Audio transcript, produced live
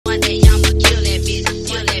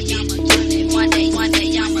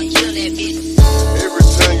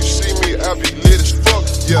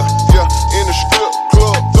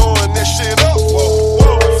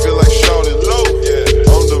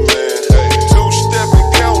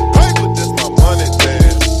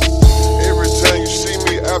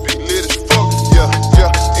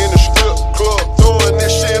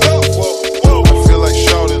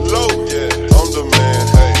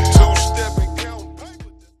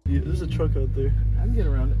Yeah, there's a truck out there. I can get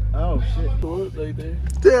around it. Oh shit. Look right there.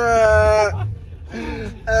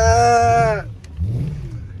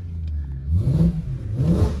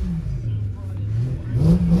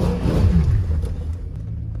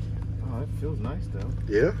 Oh, it feels nice though.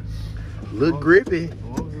 Yeah. Look grippy. As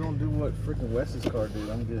long as it don't do what freaking Wes's car did,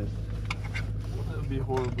 I'm good. That would be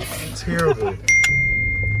horrible. Terrible.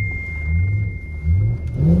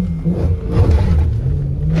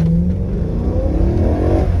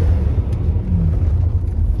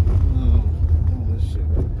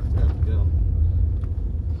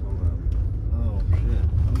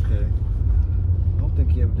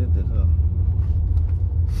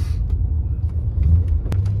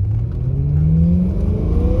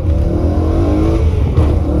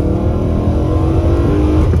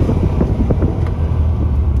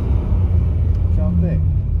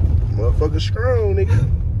 Motherfucker strong, nigga.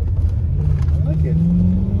 I like it.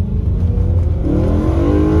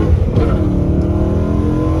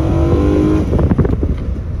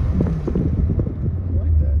 I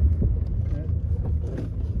like that.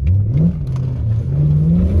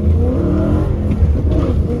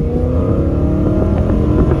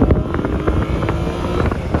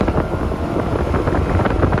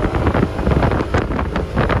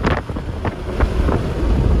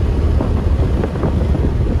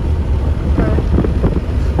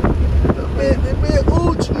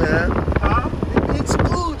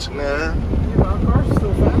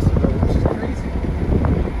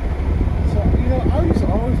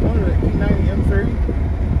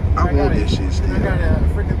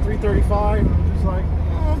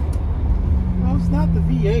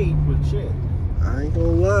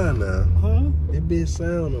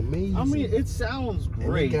 Sound amazing. I mean, it sounds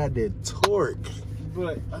great. And it got that torque.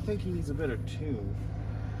 But I think he needs a better tune.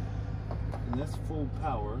 And that's full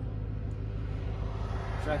power.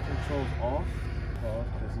 Traction controls off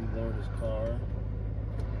because he lowered his car.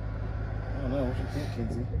 I don't know. What you think,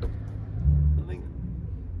 Kinsey? I think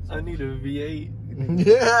I need a V8.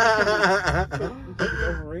 Yeah.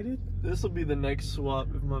 Overrated? This will be the next swap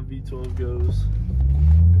if my V12 goes.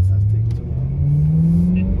 Guess that's taking too long.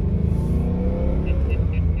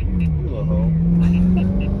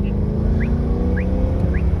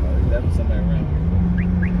 Somebody around.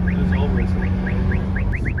 There's always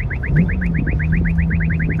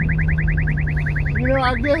You know, I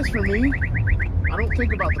guess for me, I don't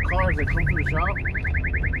think about the cars that come from the shop.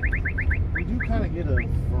 We do kind of get a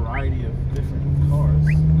variety of different cars.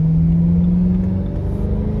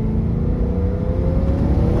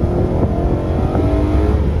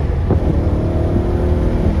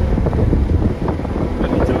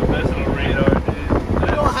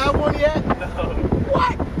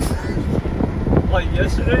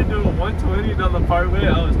 Yesterday doing 120 down the parkway,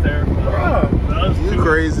 I was terrified. Bro, you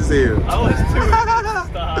crazy as hell. I was too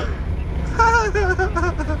stop.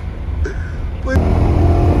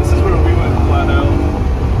 This is where we went flat out.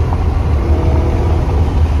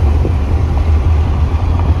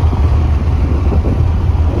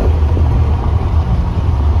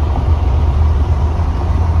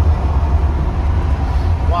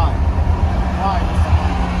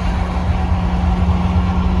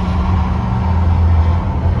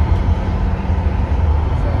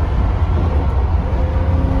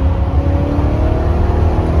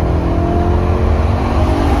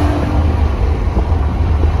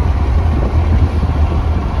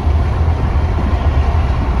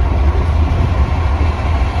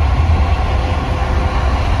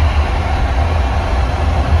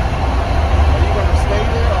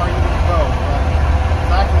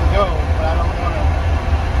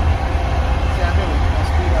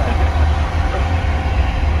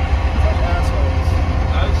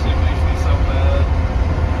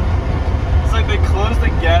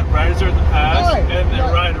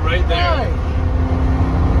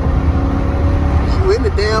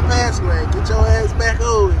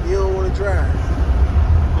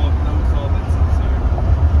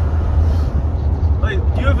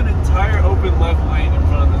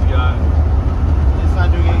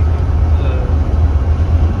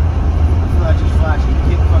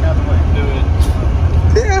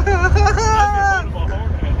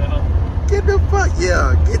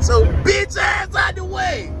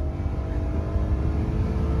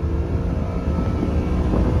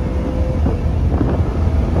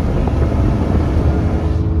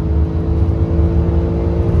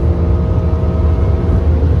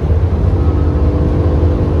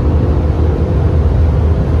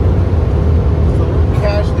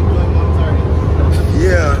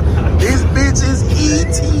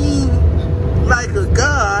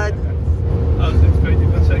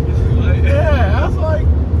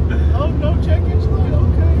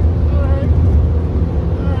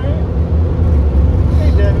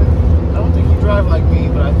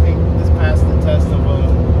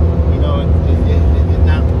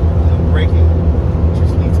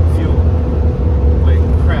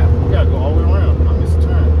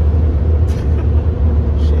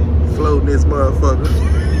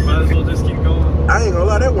 motherfucker. You might as well just keep going. I ain't gonna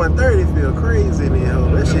lie, that 130 feel crazy in here.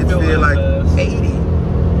 That shit feel like fast. 80.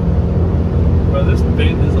 Bro, this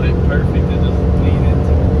bend is like perfect to just lean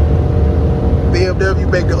into. BMW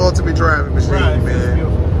make the ultimate driving machine, Right, it's man.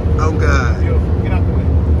 beautiful. Oh God. Beautiful. Get out the way.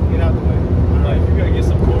 Get out the way. Like, you gotta get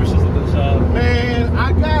some Porsches in the shop. Man,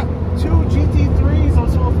 I got 2 GT3s I'm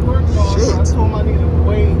supposed to work on. Shit. So I told him I need to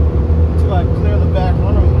wait till I clear the back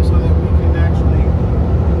runner room so that we can actually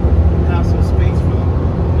have some space for them.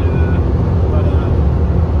 Yeah. But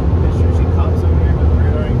make sure she comes over here, but the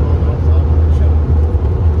radar ain't going off, so I'm gonna shut up.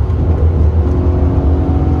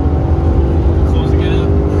 Close again.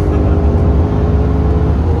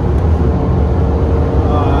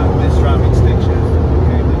 This driving stick shift.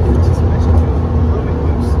 Okay, the suspension feels a little bit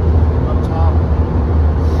loose up top.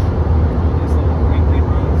 These little wrinkly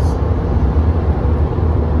runs.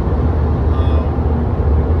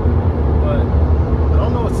 But I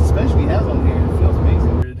don't know what suspension he has on here. It feels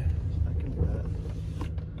amazing. I can do that.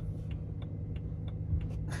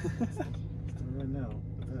 Right now,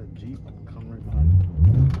 that Jeep will come right behind me.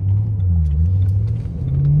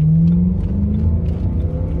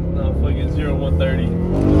 No, fucking 0-130.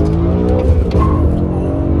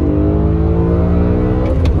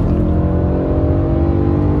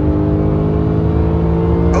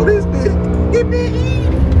 Oh, this bitch. Get me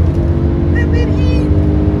in. Let me in.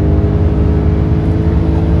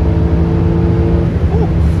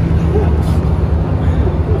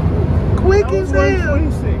 Quick as hell.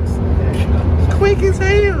 126. Quick as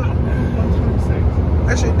hell. 126.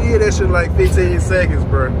 That shit did that shit in like 15 seconds,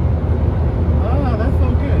 bro. Oh, that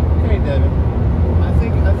felt good. Okay, Devin. I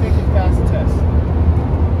think it passed the test. I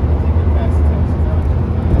think it passed the test.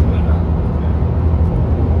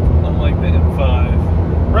 Unlike the M5.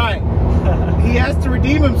 Right. He has to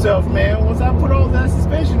redeem himself, man. Once I put all that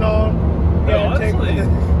suspension on, No, honestly,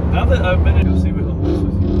 now that I've been in, you'll see what he'll do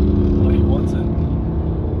with you. Oh, he wants it. I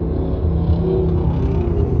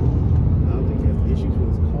don't think he has issues with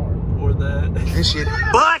his car. Or that. This shit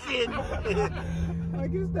bucking.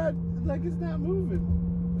 Like it's not moving.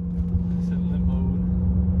 It's in limp mode.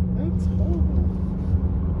 That's horrible.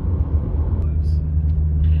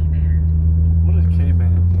 What does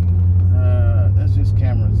K-band mean? That's just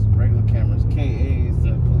cameras, regular cameras. KA is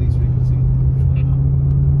the police frequency.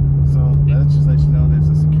 So that just lets you know there's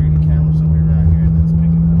a security camera somewhere around here that's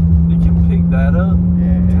picking up. They can pick that up?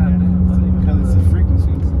 Yeah. God damn, I didn't even Because know it's that. the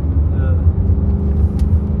frequencies. Yeah.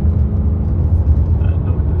 I didn't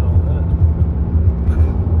know we did all that.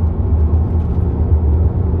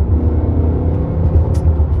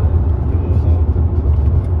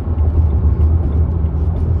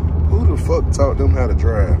 Who the fuck taught them how to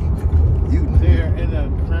drive? You. They're in a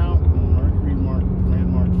Crown Mercury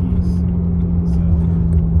Grand Marquis.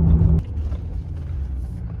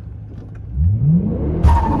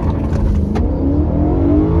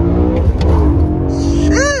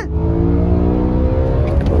 Shit.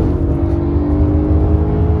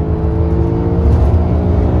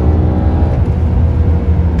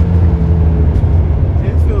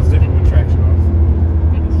 It feels different with traction off.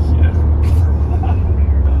 Yeah.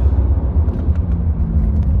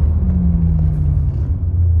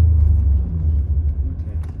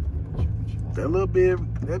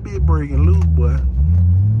 That bit breaking loose, boy.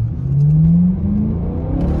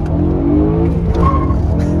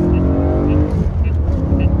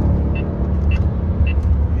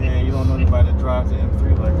 Yeah, you don't know anybody that drives the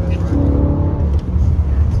M3 like this, right?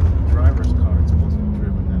 It's a driver's car. It's supposed to be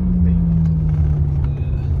driven that baby.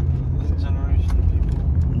 Yeah. This generation of people.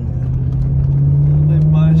 They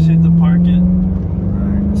buy shit to park it.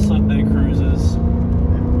 Right. Sunday cruises.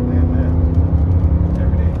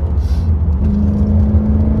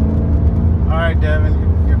 Alright,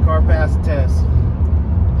 Devin, your car passed the test. I'm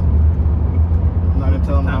not gonna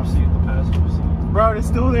tell him how. Seat in the passenger seat. Bro, it's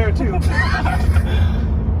still there too.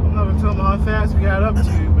 I'm not gonna tell him how fast we got up to,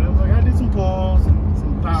 but I was like, I did some pulls and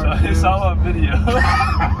some power. It's all on video.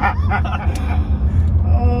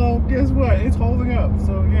 Oh, guess what? It's holding up.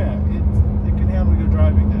 So yeah, it's